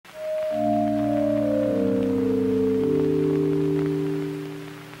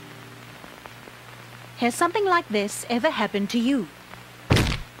Has something like this ever happened to you?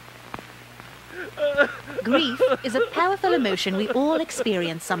 Grief is a powerful emotion we all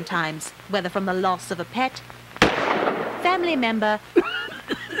experience sometimes, whether from the loss of a pet, family member,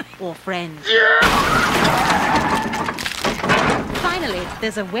 or friend. Finally,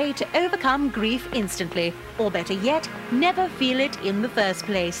 there's a way to overcome grief instantly, or better yet, never feel it in the first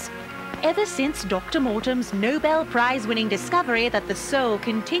place. Ever since Dr. Mortem's Nobel Prize-winning discovery that the soul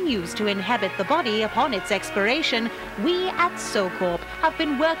continues to inhabit the body upon its expiration, we at SoulCorp have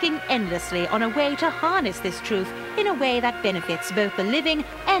been working endlessly on a way to harness this truth in a way that benefits both the living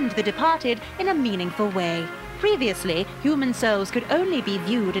and the departed in a meaningful way. Previously, human souls could only be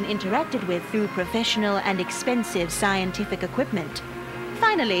viewed and interacted with through professional and expensive scientific equipment.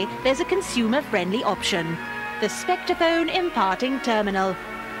 Finally, there's a consumer-friendly option, the Spectrephone Imparting Terminal.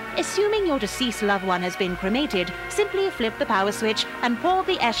 Assuming your deceased loved one has been cremated, simply flip the power switch and pour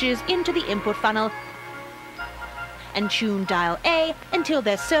the ashes into the input funnel and tune dial A until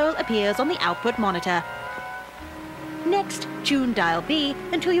their soul appears on the output monitor. Next, tune dial B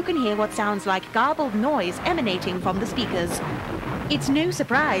until you can hear what sounds like garbled noise emanating from the speakers. It's no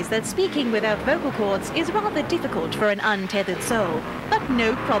surprise that speaking without vocal cords is rather difficult for an untethered soul, but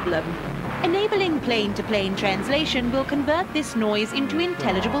no problem. Enabling plane-to-plane translation will convert this noise into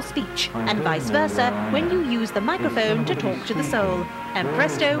intelligible speech, and vice versa when you use the microphone to talk to the soul. And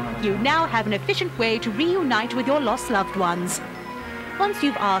presto, you now have an efficient way to reunite with your lost loved ones. Once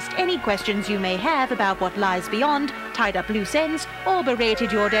you've asked any questions you may have about what lies beyond, tied up loose ends, or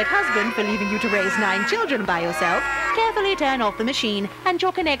berated your dead husband for leaving you to raise 9 children by yourself, carefully turn off the machine and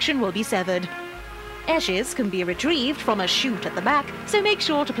your connection will be severed. Ashes can be retrieved from a chute at the back, so make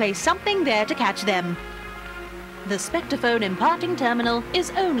sure to place something there to catch them. The Spectrephone Imparting Terminal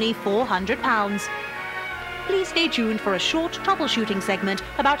is only £400. Please stay tuned for a short troubleshooting segment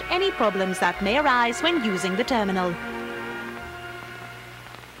about any problems that may arise when using the terminal.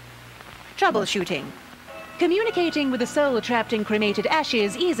 Troubleshooting. Communicating with a soul trapped in cremated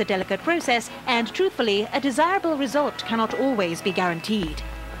ashes is a delicate process, and truthfully, a desirable result cannot always be guaranteed.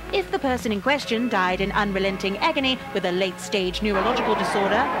 If the person in question died in unrelenting agony with a late-stage neurological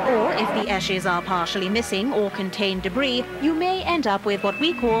disorder, or if the ashes are partially missing or contain debris, you may end up with what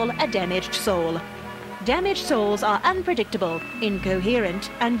we call a damaged soul. Damaged souls are unpredictable, incoherent,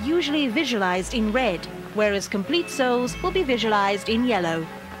 and usually visualized in red, whereas complete souls will be visualized in yellow.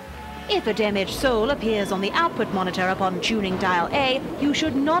 If a damaged soul appears on the output monitor upon tuning dial A, you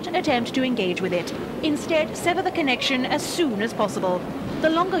should not attempt to engage with it. Instead, sever the connection as soon as possible. The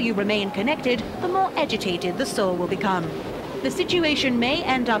longer you remain connected, the more agitated the soul will become. The situation may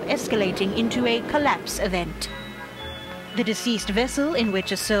end up escalating into a collapse event. The deceased vessel in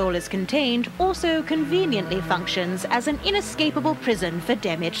which a soul is contained also conveniently functions as an inescapable prison for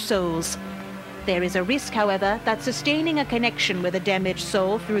damaged souls. There is a risk, however, that sustaining a connection with a damaged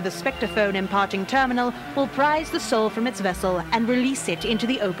soul through the Spectrephone Imparting Terminal will prise the soul from its vessel and release it into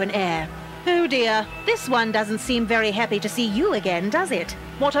the open air. Oh dear, this one doesn't seem very happy to see you again, does it?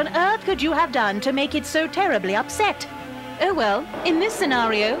 What on earth could you have done to make it so terribly upset? Oh well, in this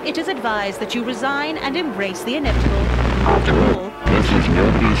scenario, it is advised that you resign and embrace the inevitable. After all, this is no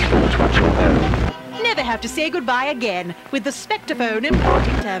peaceful whatsoever. Never have to say goodbye again with the Spectrephone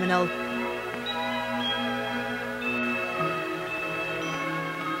Imparting Terminal.